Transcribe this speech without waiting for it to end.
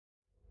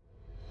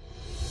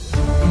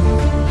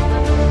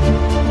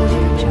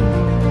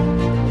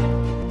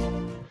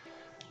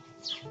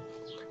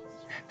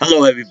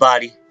Hello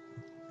everybody,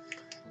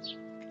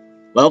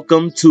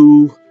 welcome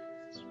to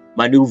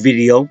my new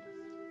video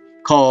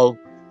called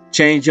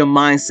Change Your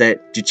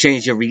Mindset to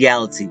Change Your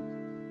Reality.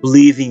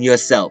 Believe in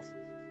yourself.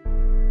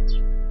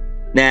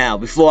 Now,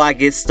 before I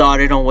get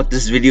started on what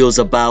this video is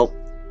about,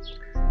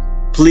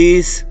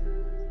 please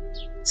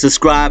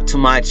subscribe to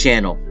my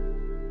channel.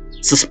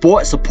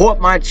 Support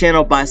my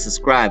channel by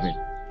subscribing.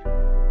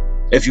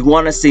 If you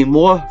want to see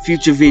more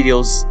future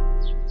videos,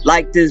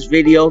 like this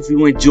video if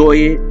you enjoy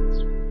it.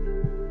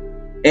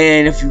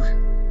 And if you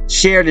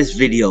share this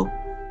video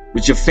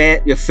with your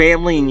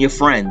family and your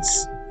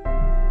friends,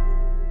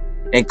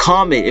 and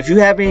comment if you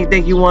have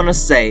anything you want to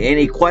say,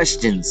 any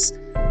questions,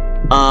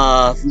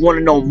 if you want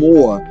to know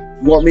more,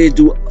 if you want me to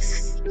do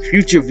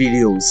future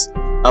videos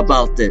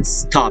about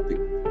this topic,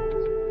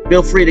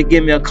 feel free to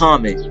give me a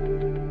comment.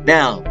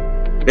 Now,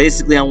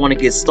 basically I want to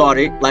get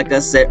started. Like I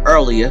said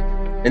earlier,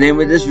 the name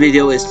of this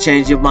video is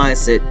Change Your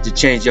Mindset to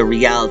Change Your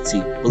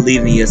Reality.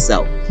 Believe in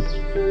yourself.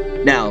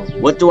 Now,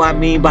 what do I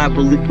mean by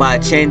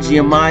changing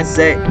your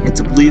mindset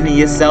into believing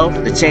yourself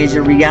to change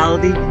your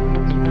reality?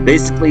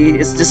 Basically,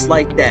 it's just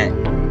like that.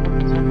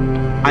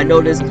 I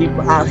know there's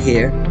people out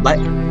here, like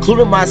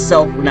including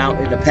myself now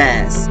in the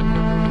past,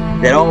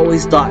 that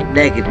always thought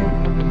negative,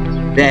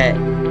 that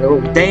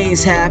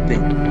things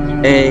happen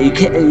and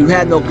you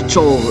have no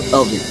control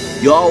of it.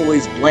 You're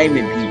always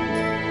blaming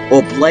people,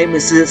 or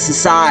blaming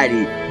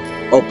society,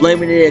 or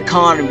blaming the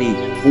economy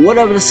for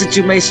whatever the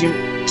situation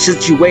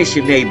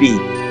may be.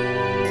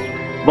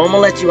 But I'm gonna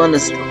let you on a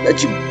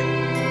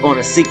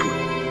secret.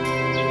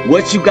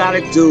 What you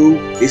gotta do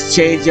is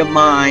change your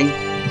mind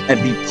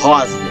and be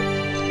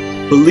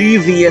positive.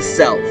 Believe in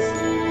yourself. You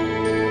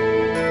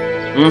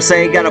know what I'm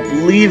saying? You gotta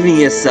believe in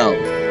yourself.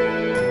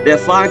 There are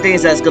 5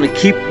 things that's gonna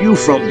keep you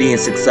from being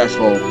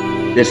successful.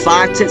 There's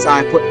 5 tips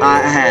I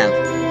have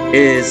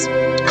is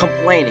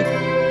complaining.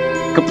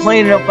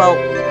 Complaining about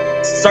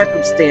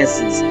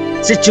circumstances,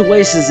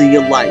 situations in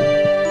your life.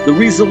 The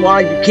reason why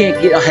you can't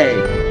get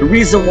ahead. The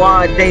reason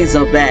why things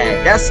are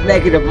bad. That's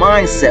negative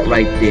mindset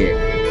right there.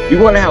 You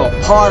want to have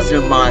a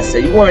positive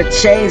mindset. You want to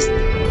change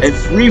and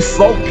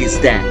refocus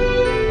that.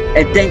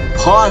 And think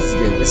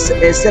positive.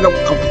 Instead of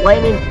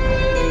complaining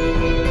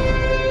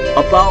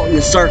about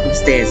your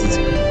circumstances.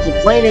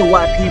 Complaining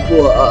why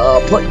people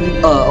are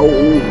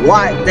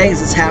why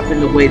things is happening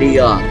the way they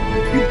are.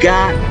 You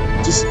got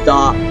to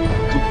stop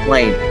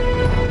complaining.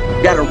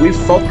 You got to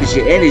refocus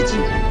your energy.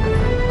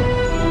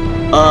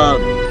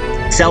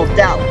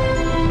 Self-doubt.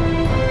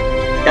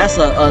 That's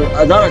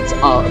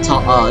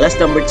that's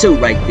number 2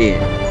 right there.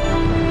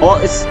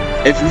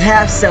 If you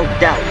have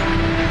self-doubt,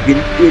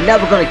 you're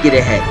never gonna get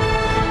ahead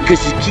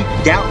because you keep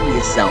doubting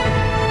yourself,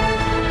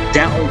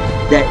 doubting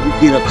that you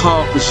can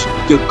accomplish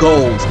your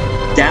goals,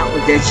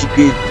 doubting that you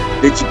can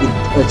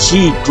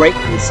achieve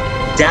greatness,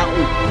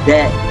 doubting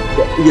that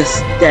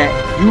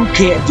you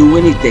can't do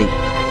anything.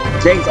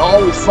 Things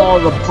always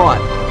falling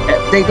apart.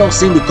 They don't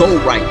seem to go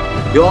right.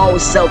 You're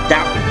always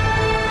self-doubting.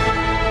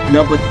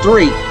 Number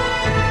 3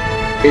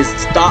 is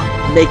stop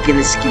making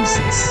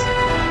excuses.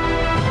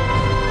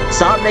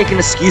 Stop making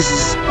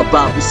excuses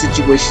about the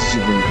situations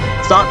you're in.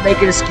 Stop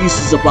making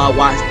excuses about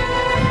why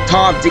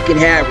Tom, Dick, and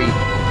Harry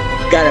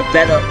got it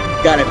better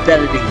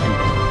than you.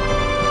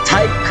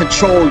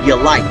 Control your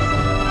life.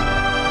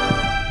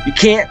 You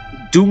can't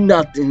do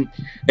nothing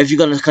if you're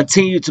gonna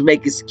continue to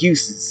make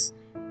excuses.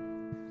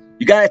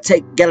 You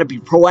gotta be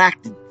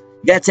proactive.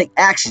 You gotta take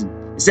action.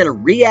 Instead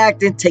of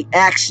reacting, take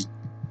action.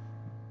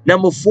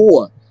 Number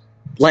 4,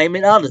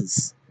 blaming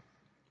others.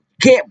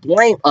 You can't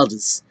blame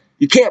others.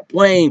 You can't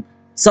blame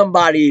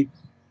somebody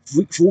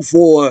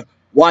for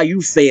why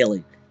you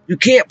failing. You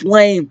can't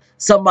blame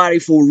somebody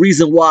for a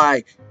reason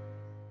why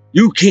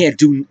you can't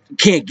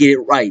get it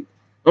right. You know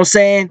what I'm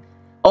saying?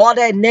 All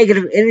that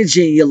negative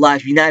energy in your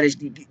life, you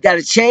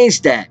gotta change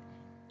that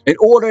in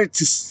order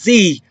to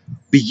see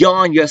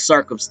beyond your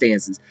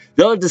circumstances,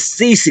 in order to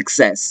see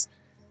success.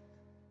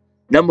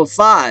 Number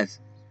 5,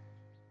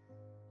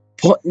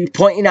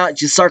 pointing out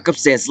your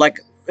circumstances, like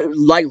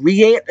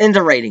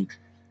reiterating,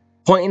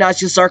 pointing out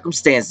your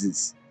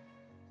circumstances.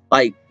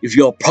 Like, if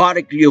you're a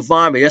product of your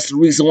environment, that's the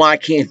reason why I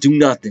can't do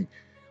nothing.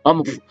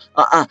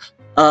 I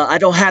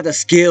don't have the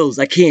skills.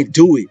 I can't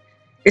do it.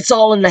 It's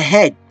all in the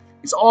head.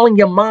 It's all in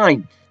your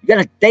mind. You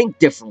gotta think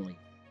differently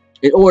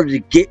in order to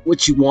get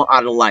what you want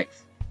out of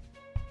life.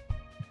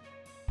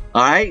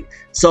 All right.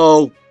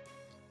 So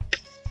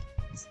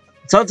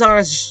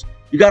sometimes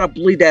you gotta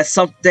believe that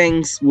some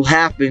things will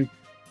happen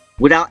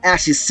without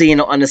actually seeing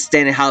or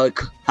understanding how it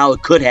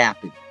could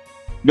happen.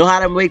 Know how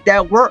to make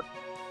that work?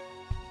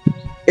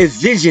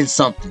 Envision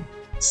something.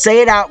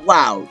 Say it out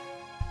loud.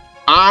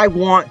 I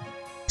want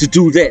to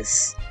do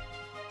this.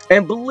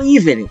 And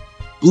believe in it.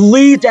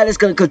 Believe that it's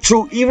going to come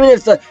true, even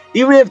if the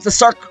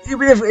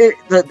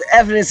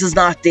evidence is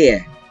not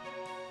there.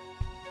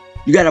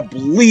 You got to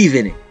believe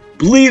in it.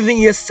 Believe in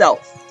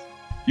yourself.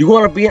 You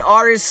want to be an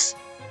artist?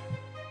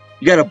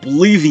 You got to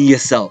believe in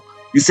yourself.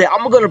 You say,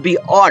 I'm going to be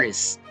an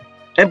artist.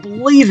 And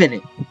believe in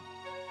it.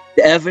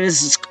 The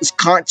evidence is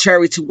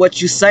contrary to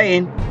what you're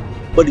saying.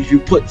 But if you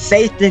put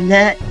faith in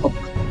that,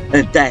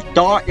 and that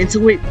thought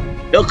into it,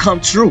 it'll come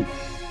true.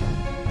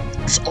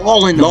 It's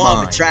all in the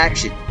law of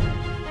attraction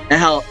and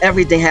how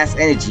everything has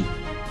energy.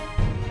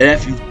 And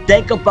if you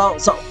think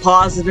about something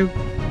positive,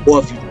 or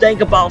if you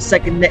think about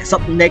something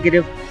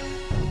negative,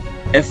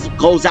 it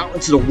goes out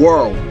into the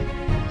world.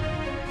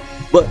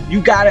 But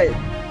you gotta,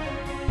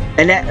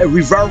 and that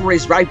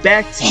reverberates right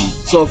back to you.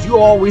 So if you're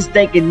always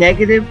thinking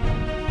negative,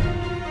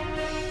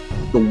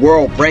 the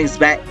world brings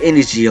back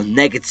energy of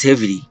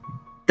negativity.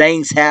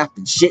 Things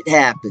happen, shit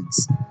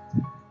happens.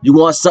 You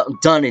want something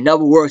done, it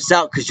never works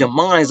out because your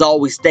mind's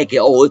always thinking,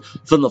 oh,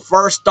 from the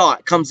first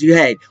thought comes to your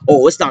head,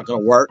 oh, it's not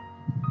gonna work.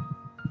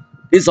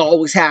 It's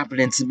always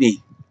happening to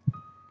me.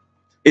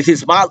 If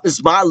it's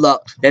my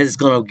luck that it's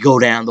gonna go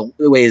down the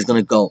way it's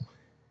gonna go.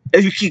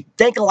 If you keep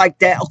thinking like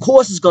that, of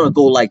course it's gonna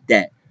go like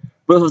that.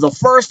 But if it's the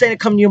first thing that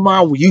comes to your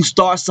mind when you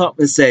start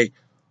something and say,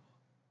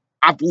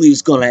 I believe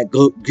it's gonna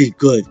get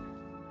good.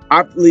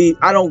 I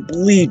don't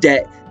believe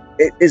that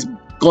it's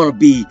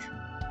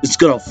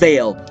gonna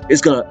fail.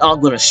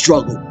 I'm gonna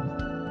struggle.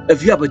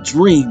 If you have a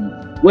dream,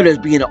 whether it's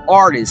being an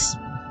artist,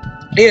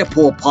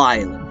 airport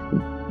pilot,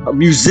 a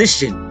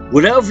musician,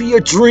 whatever your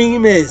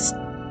dream is,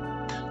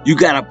 you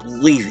gotta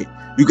believe it.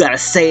 You gotta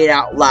say it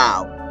out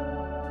loud.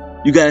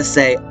 You gotta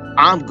say,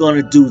 I'm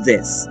gonna do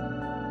this.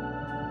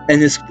 And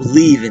just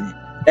believe in it.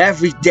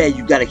 Every day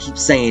you gotta keep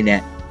saying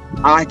that.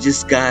 I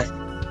just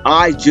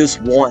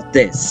want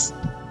this.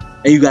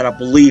 And you gotta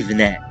believe in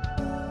that.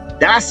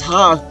 That's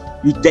how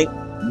you think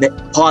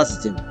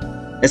positive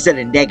instead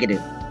of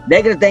negative.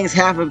 Negative things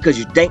happen because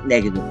you think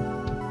negative.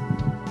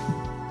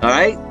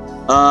 Alright?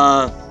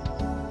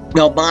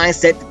 Your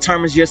mindset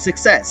determines your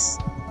success.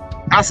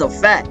 That's a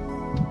fact.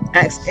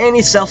 Ask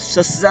any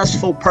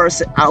successful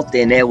person out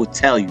there and they will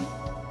tell you.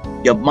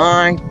 Your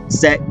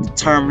mindset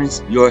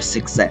determines your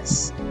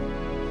success.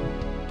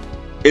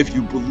 If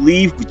you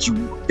believe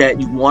that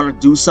you want to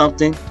do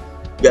something,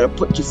 you gotta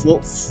put your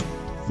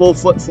full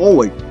foot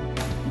forward.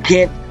 You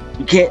can't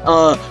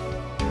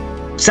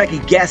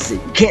second guess it.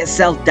 You can't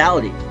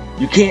self-doubt it.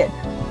 You can't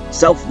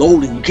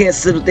self-load it. You can't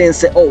sit there and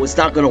say, oh, it's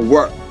not gonna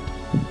work.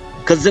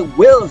 Because it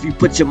will if you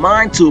put your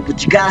mind to it,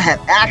 but you gotta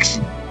have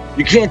action.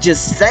 You can't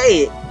just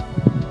say it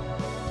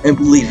and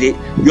believe it.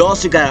 You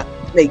also gotta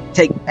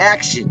take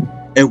action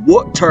and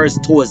work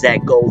towards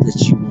that goal that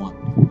you want.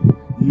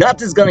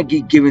 Nothing's gonna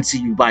get given to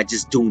you by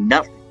just doing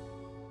nothing.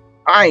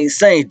 I ain't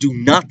saying do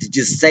nothing,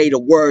 just say the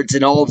words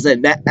and all of a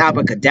sudden that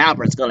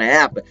abracadabra is gonna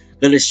happen.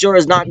 But it sure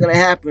is not gonna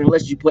happen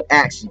unless you put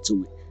action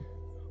to it.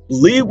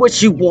 Believe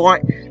what you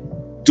want,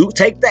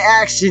 take the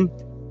action,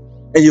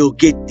 and you'll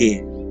get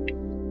there.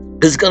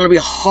 It's gonna be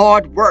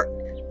hard work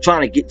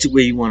trying to get to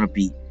where you wanna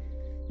be.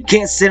 You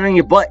can't sit on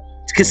your butt,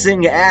 sit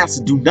on your ass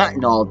and do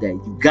nothing all day.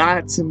 You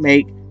got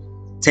to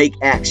take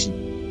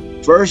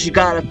action. First you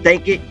gotta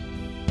think it,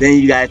 then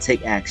you gotta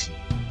take action.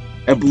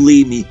 And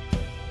believe me,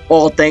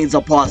 all things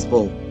are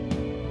possible.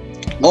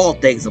 All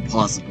things are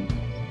possible.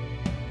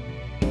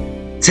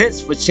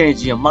 Tips for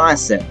changing your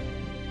mindset.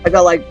 I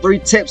got like 3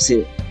 tips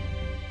here.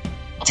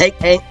 Take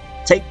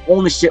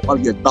ownership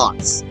of your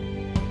thoughts.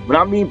 What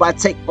I mean by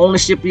take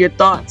ownership of your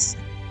thoughts,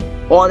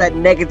 all that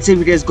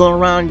negativity that's going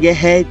around in your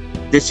head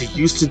that you're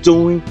used to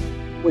doing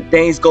when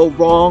things go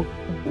wrong,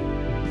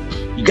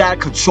 you gotta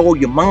control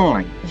your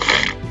mind.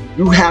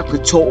 You have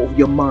control of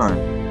your mind.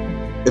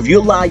 If you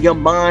allow your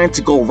mind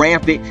to go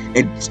rampant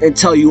and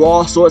tell you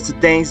all sorts of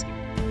things,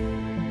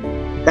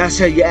 that's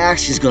how your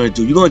action's gonna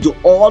do. You're gonna do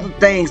all the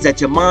things that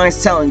your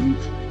mind's telling you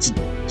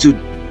to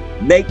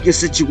make your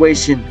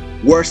situation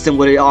worse than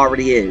what it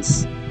already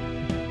is.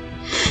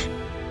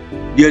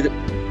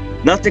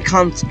 Nothing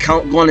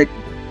gonna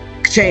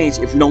change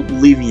if you don't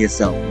believe in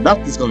yourself.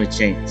 Nothing's gonna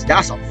change.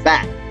 That's a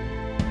fact.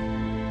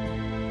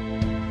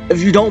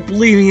 If you don't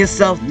believe in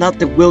yourself,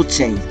 nothing will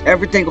change.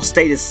 Everything will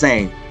stay the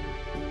same.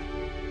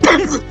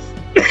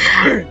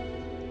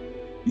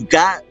 You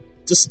got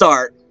to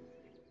start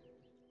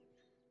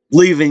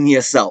believing in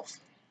yourself.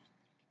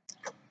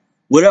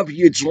 Whatever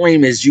your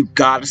dream is, you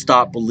got to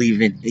start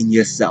believing in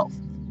yourself.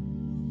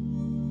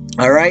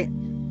 Alright?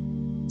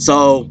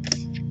 So,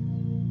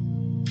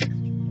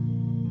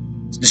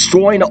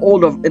 destroying an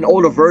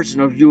older version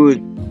of you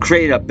and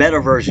create a better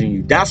version of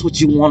you. That's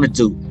what you want to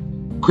do.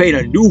 Create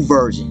a new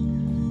version.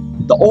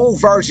 The old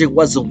version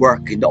wasn't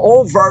working. The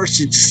old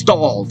version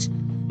stalled. You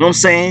know what I'm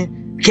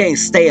saying? Became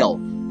stale.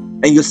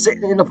 And you're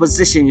sitting in a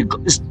position, you're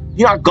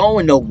not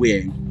going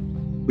nowhere.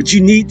 But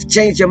you need to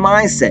change your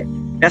mindset.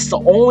 That's the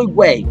only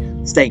way.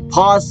 Stay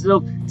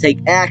positive, take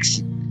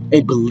action,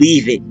 and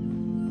believe it.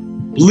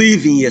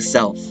 Believe in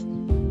yourself.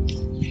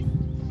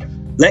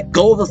 Let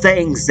go of the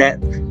things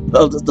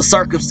the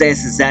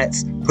circumstances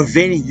that's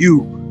preventing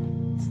you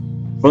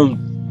from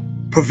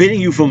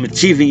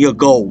achieving your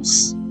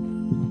goals.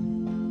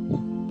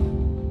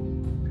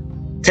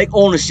 Take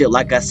ownership,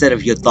 like I said,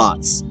 of your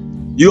thoughts.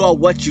 You are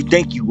what you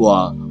think you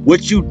are.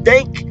 What you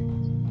think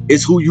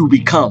is who you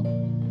become.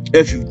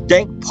 If you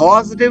think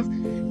positive,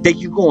 that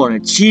you're going to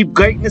achieve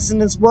greatness in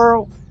this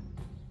world,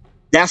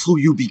 that's who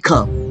you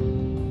become.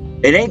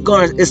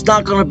 It's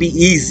not gonna be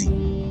easy.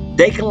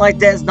 Thinking like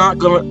that is not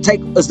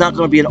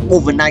gonna be an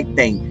overnight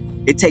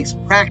thing. It takes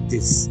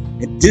practice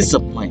and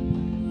discipline.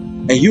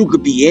 And you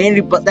could be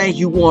anything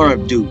you want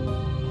to do.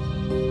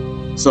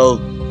 So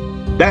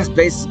that's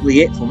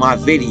basically it for my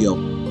video.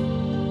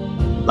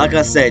 Like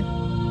I said,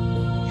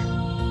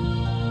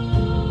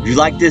 if you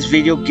like this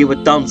video, give a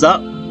thumbs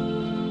up. You know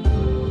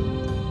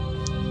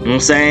what I'm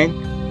saying?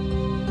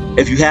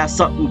 If you have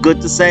something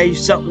good to say,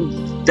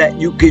 something that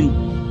you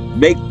can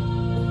make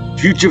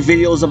future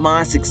videos of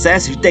mine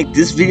success, if you think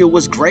this video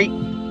was great,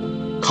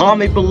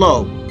 comment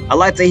below. I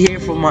like to hear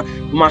from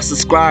my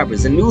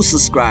subscribers and new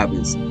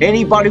subscribers,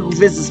 anybody who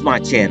visits my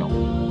channel.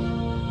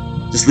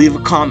 Just leave a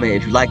comment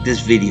if you like this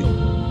video.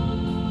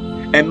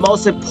 And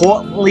most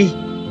importantly,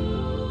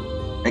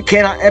 and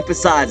cannot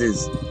emphasize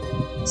this,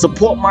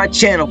 support my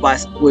channel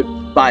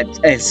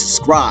and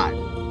subscribe. You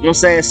know what I'm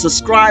saying?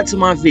 Subscribe to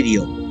my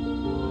video.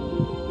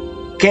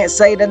 Can't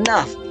say it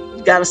enough.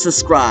 You gotta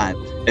subscribe.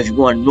 If you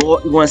want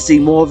to see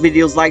more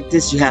videos like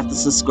this, you have to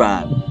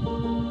subscribe.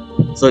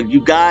 So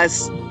you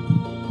guys,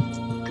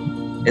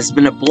 it's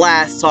been a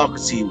blast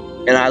talking to you,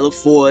 and I look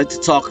forward to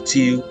talking to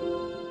you.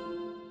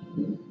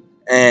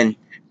 And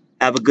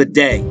have a good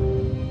day.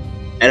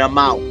 And I'm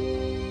out.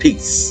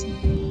 Peace.